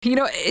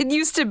It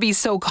used to be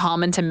so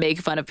common to make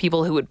fun of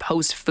people who would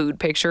post food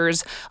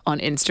pictures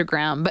on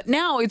Instagram, but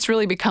now it's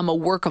really become a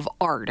work of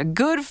art. A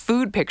good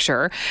food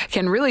picture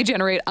can really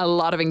generate a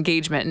lot of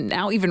engagement. And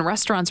now even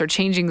restaurants are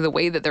changing the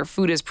way that their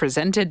food is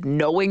presented,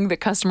 knowing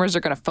that customers are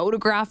going to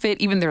photograph it.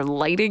 Even their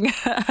lighting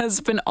has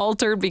been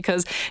altered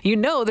because you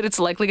know that it's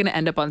likely going to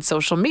end up on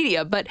social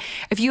media. But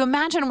if you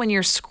imagine when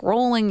you're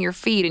scrolling your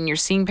feed and you're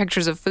seeing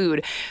pictures of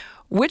food,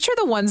 which are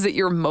the ones that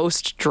you're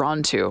most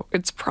drawn to?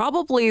 It's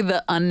probably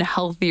the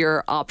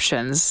unhealthier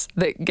options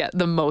that get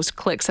the most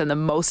clicks and the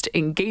most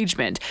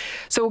engagement.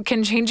 So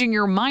can changing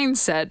your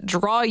mindset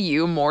draw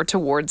you more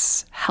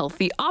towards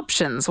healthy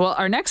options? Well,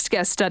 our next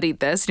guest studied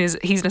this.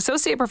 He's an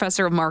associate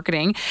professor of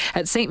marketing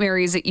at St.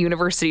 Mary's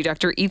University.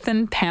 Dr.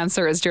 Ethan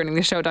Pancer is joining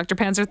the show. Dr.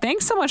 Pancer,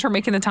 thanks so much for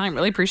making the time.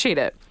 Really appreciate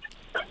it.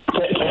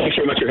 Thanks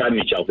very much for having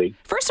me, Chelsea.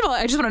 First of all,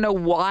 I just want to know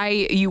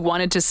why you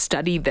wanted to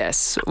study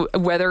this,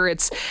 whether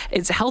it's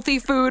healthy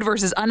food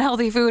versus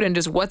unhealthy food and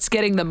just what's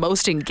getting the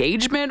most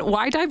engagement.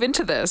 Why dive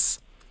into this?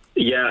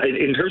 Yeah,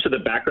 in terms of the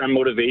background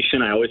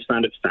motivation, I always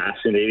found it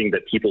fascinating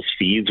that people's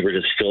feeds were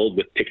just filled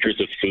with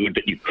pictures of food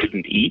that you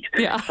couldn't eat.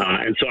 Yeah.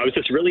 And so I was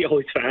just really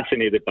always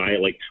fascinated by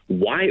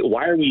why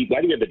do we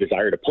have the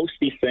desire to post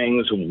these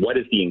things? What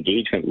is the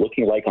engagement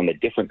looking like on the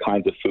different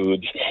kinds of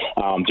foods?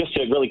 Just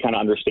to really kind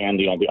of understand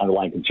the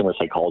underlying consumer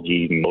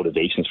psychology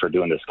motivations for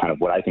doing this kind of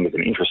what I think is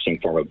an interesting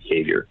form of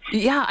behavior.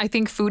 Yeah, I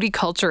think foodie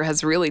culture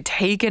has really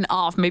taken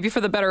off, maybe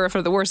for the better or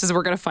for the worse, as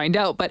we're going to find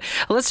out. But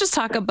let's just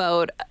talk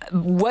about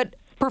what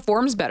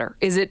performs better.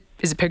 Is it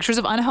pictures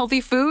of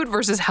unhealthy food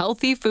versus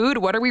healthy food?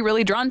 What are we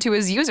really drawn to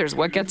as users?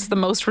 What gets the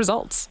most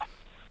results?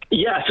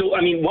 Yeah, so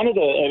I mean, one of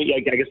the, I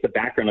guess the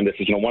background on this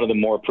is, one of the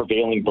more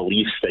prevailing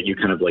beliefs that you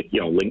kind of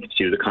linked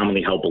to, the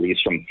commonly held beliefs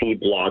from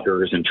food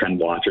bloggers and trend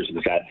watchers,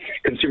 is that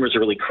consumers are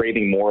really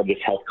craving more of this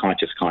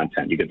health-conscious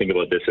content. You can think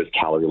about this as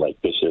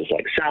calorie-light dishes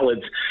like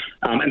salads,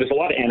 and there's a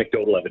lot of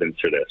anecdotal evidence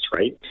for this,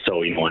 right?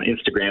 So, on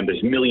Instagram,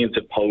 there's millions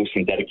of posts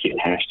and dedicated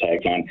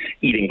hashtags on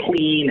eating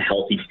clean,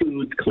 healthy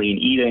foods, clean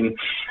eating.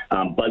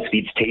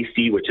 BuzzFeed's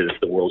Tasty, which is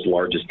the world's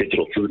largest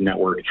digital food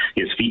network,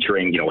 is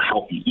featuring,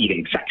 healthy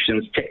eating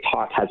sections.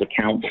 TikTok has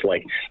accounts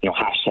like,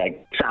 hashtag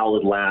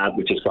Salad Lab,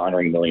 which is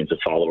garnering millions of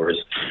followers.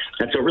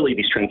 And so really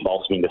these trends have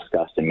also been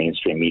discussed in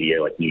mainstream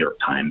media like New York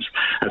Times.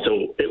 And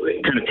so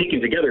it kind of taken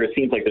together, it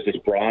seems like there's this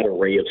broad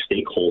array of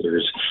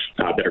stakeholders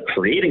that are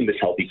creating this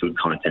healthy food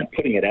content,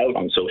 putting it out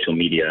on social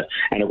media,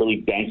 and are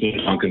really banking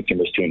on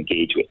consumers to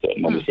engage with it.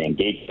 And when we say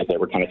engage with it,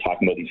 we're kind of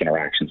talking about these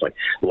interactions like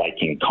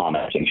liking,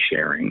 commenting,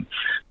 sharing.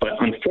 But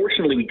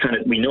unfortunately,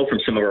 we know from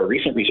some of our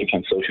recent research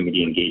on social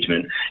media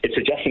engagement, it's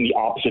suggesting the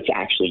opposite's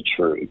actually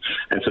true.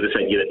 And so this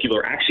idea that people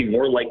are actually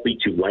more likely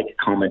to like,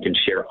 comment, and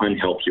share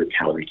unhealthy or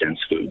calorie-dense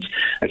foods.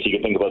 And so you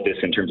can think about this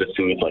in terms of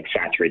foods like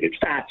saturated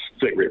fats,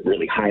 like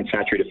really high in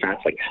saturated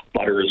fats like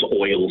butters,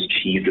 oils,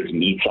 cheeses,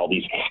 meats, all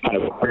these kind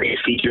of great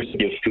features to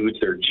give foods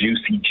their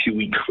juicy,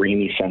 chewy,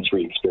 creamy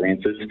sensory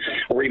experiences,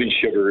 or even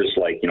sugars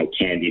like,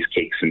 candies,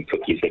 cakes, and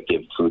cookies that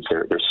give foods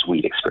their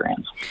sweet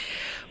experience.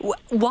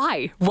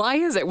 Why? Why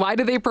is it? Why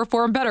do they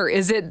perform better?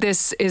 Is it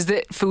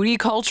foodie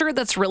culture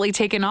that's really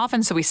taken off,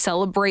 and so we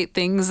celebrate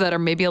things that are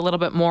maybe a little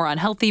bit more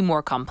unhealthy,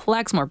 more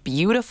complex, more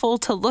beautiful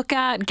to look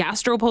at?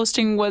 Gastro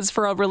posting was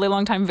for a really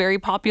long time very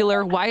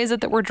popular. Why is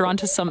it that we're drawn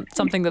to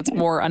something that's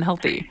more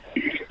unhealthy?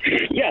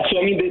 Yeah, so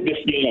I mean,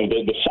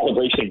 the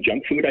celebration of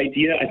junk food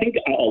idea, I think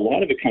a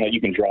lot of it kind of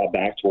you can draw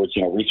back towards,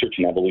 research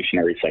in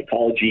evolutionary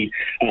psychology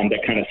that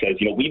kind of says,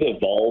 we've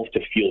evolved to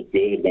feel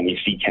good when we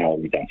see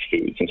calorie-dense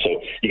foods. And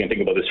so you can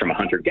think about this from a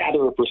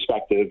hunter-gatherer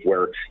perspective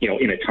where,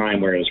 in a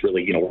time where it was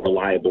really,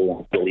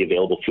 reliable, really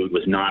available food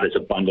was not as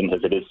abundant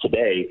as it is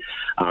today,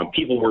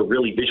 people were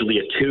really visually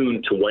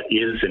attuned to what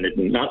is and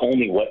not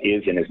only what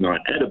is and is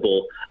not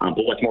edible,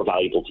 but what's more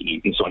valuable to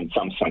eat. And so in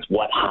some sense,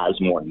 what has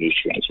more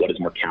nutrients, what is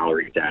more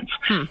calorie-dense.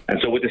 And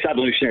so with this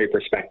evolutionary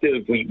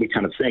perspective, we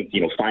kind of think,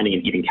 finding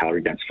and eating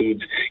calorie-dense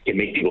foods can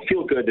make people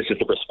feel good. This is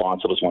the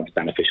response that was once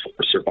beneficial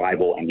for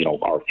survival and,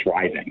 our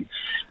thriving.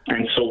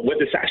 And so what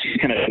this actually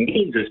kind of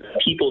means is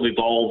people have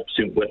evolved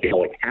to what they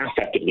call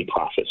affectively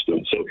processed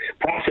food. So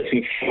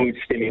processing food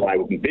stimuli,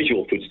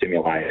 visual food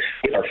stimuli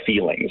with our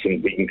feelings.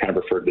 And we can kind of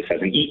refer to this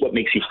as an eat what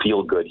makes you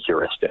feel good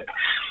heuristic.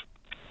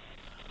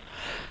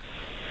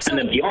 And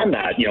then beyond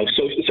that,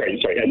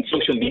 and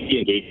social media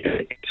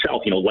engagement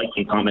itself,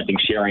 liking, commenting,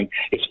 sharing,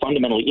 is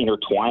fundamentally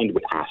intertwined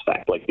with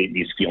affect, like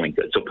these feeling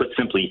good. So put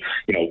simply,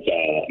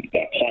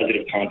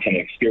 positive content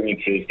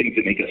experiences, things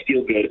that make us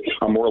feel good,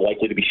 are more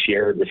likely to be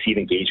shared, receive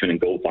engagement,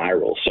 and go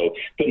viral. So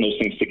putting those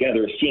things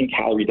together, seeing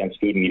calorie-dense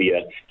food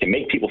media can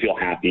make people feel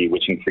happy,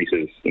 which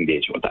increases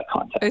engagement with that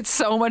content. It's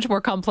so much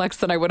more complex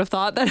than I would have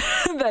thought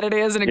that it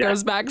is, and it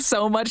goes back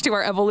so much to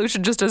our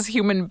evolution just as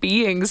human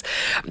beings.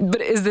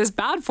 But is this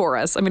bad for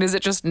us? I mean, is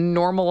it just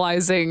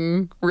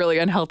normalizing really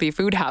unhealthy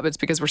food habits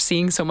because we're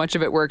seeing so much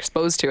of it, we're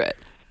exposed to it?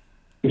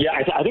 Yeah,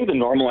 I think the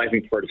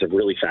normalizing part is a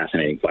really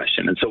fascinating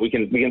question, and so we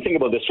can think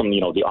about this from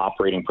the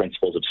operating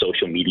principles of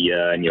social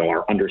media and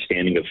our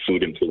understanding of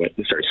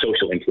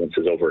social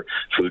influences over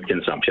food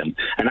consumption.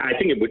 And I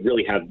think it would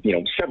really have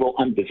several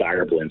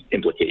undesirable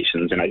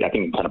implications, and I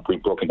think it's kind of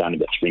broken down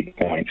into 3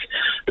 points.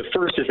 The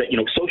first is that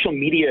social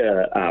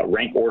media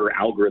rank order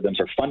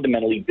algorithms are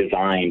fundamentally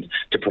designed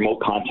to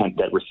promote content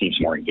that receives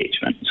more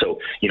engagement. So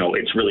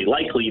it's really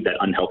likely that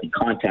unhealthy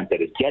content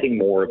that is getting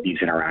more of these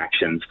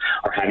interactions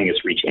are having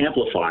its reach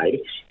amplified.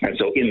 And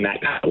so in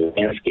that kind of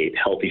landscape,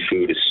 healthy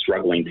food is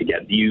struggling to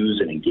get views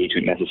and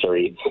engagement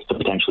necessary to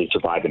potentially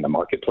survive in the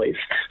marketplace.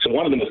 So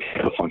one of them is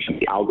kind of a function of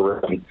the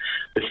algorithm.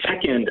 The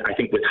second, I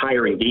think, with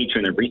higher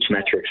engagement and reach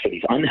metrics for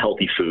these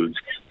unhealthy foods,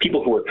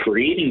 people who are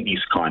creating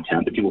these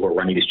content, the people who are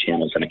running these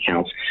channels and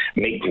accounts,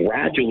 may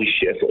gradually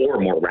shift or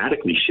more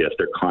radically shift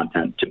their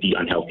content to be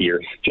unhealthier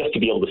just to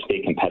be able to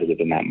stay competitive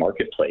in that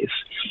marketplace.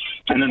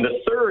 And then the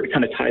third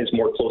kind of ties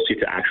more closely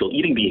to actual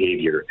eating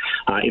behavior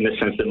in the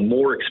sense that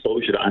more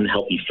exposure to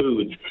unhealthy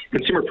foods,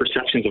 consumer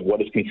perceptions of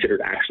what is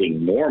considered actually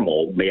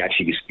normal may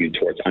actually be skewed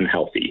towards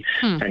unhealthy.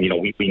 And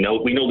we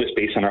know this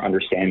based on our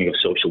understanding of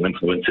social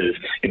influences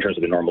in terms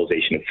of the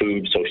normalization of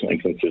food. Social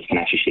influences can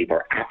actually shape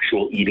our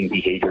actual eating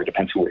behavior. It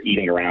depends who we're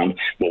eating around.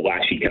 Will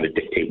actually kind of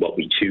dictate what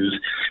we choose.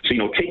 So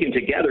taken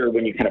together,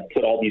 when you kind of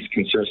put all these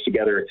concerns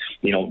together,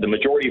 the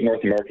majority of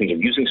North Americans are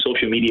using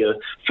social media.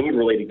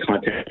 Food-related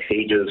content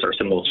pages are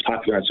some of the most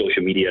popular on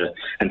social media,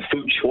 and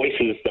food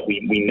choices that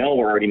we know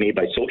are already made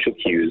by social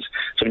cues.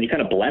 So when you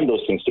kind of blend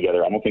those things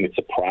together, I don't think it's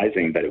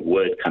surprising that it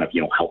would kind of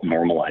help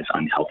normalize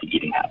unhealthy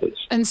eating habits.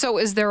 And so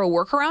is there a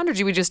workaround, or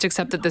do we just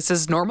accept that this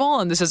is normal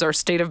and this is our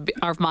state of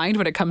our mind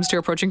when it comes to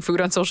approaching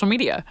food on social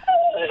media?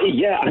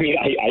 Yeah, I mean,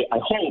 I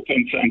hope,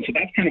 and so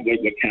that's kind of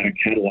what kind of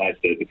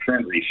catalyzed the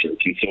current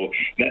research. And so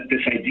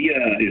this idea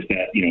is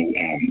that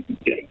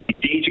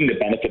gauging the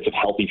benefits of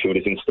healthy food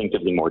is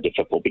instinctively more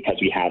difficult because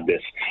we have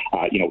this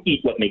eat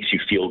what makes you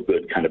feel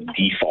good kind of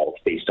default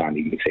based on,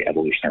 you could say,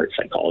 evolutionary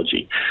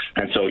psychology.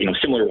 And so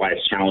similar why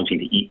it's challenging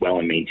to eat well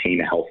and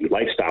maintain a healthy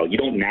lifestyle. You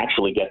don't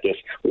naturally get this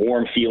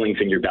warm feelings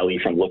in your belly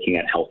from looking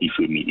at healthy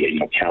food media,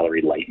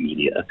 calorie light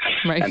media.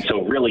 Right. And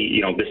so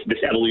really, this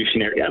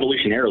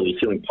evolutionarily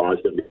feeling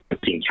positive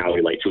seeing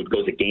calorie light food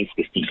goes against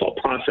this default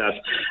process,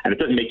 and it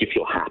doesn't make you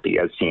feel happy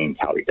as seeing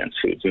calorie dense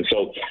foods. And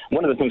so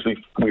one of the things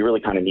we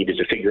really kind of needed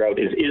to figure out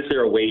is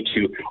there a way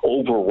to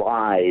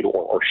override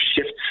or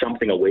shift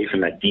something away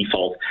from that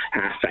default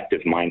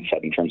affective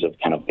mindset in terms of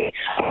kind of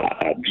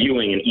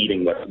viewing and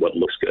eating what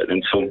looks good.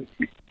 And so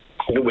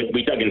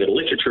we dug into the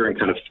literature and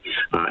kind of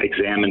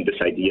examined this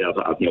idea of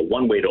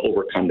one way to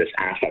overcome this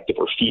affective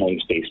or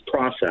feelings-based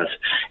process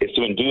is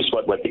to induce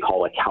what they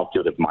call a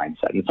calculative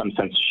mindset, in some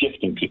sense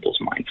shifting people's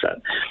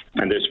mindset.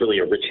 And there's really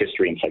a rich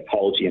history in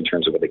psychology in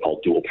terms of what they call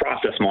dual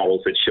process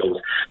models that shows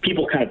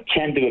people kind of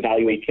tend to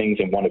evaluate things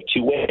in one of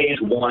two ways.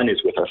 One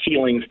is with our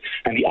feelings,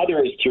 and the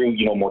other is through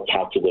more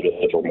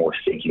calculative or more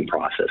thinking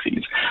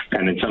processes.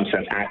 And in some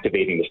sense,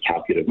 activating this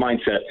calculative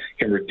mindset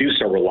can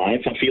reduce our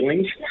reliance on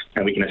feelings,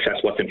 and we can assess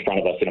what's in front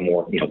of us in a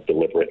more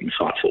deliberate and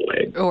thoughtful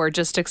way. Or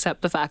just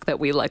accept the fact that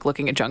we like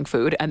looking at junk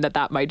food and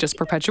that might just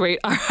perpetuate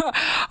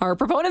our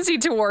proponency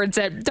towards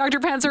it. Dr.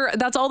 Pancer,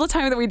 that's all the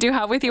time that we do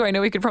have with you. I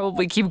know we could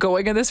probably keep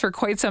going in this for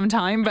quite some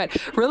time, but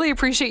really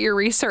appreciate your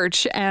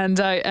research and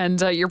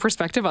your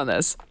perspective on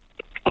this.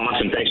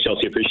 Awesome. Thanks,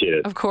 Chelsea. Appreciate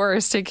it. Of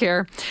course. Take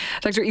care.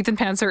 Dr. Ethan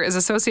Pancer is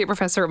Associate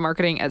Professor of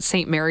Marketing at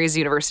St. Mary's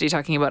University,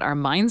 talking about our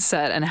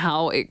mindset and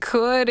how it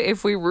could,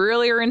 if we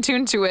really are in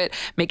tune to it,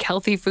 make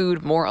healthy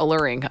food more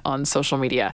alluring on social media.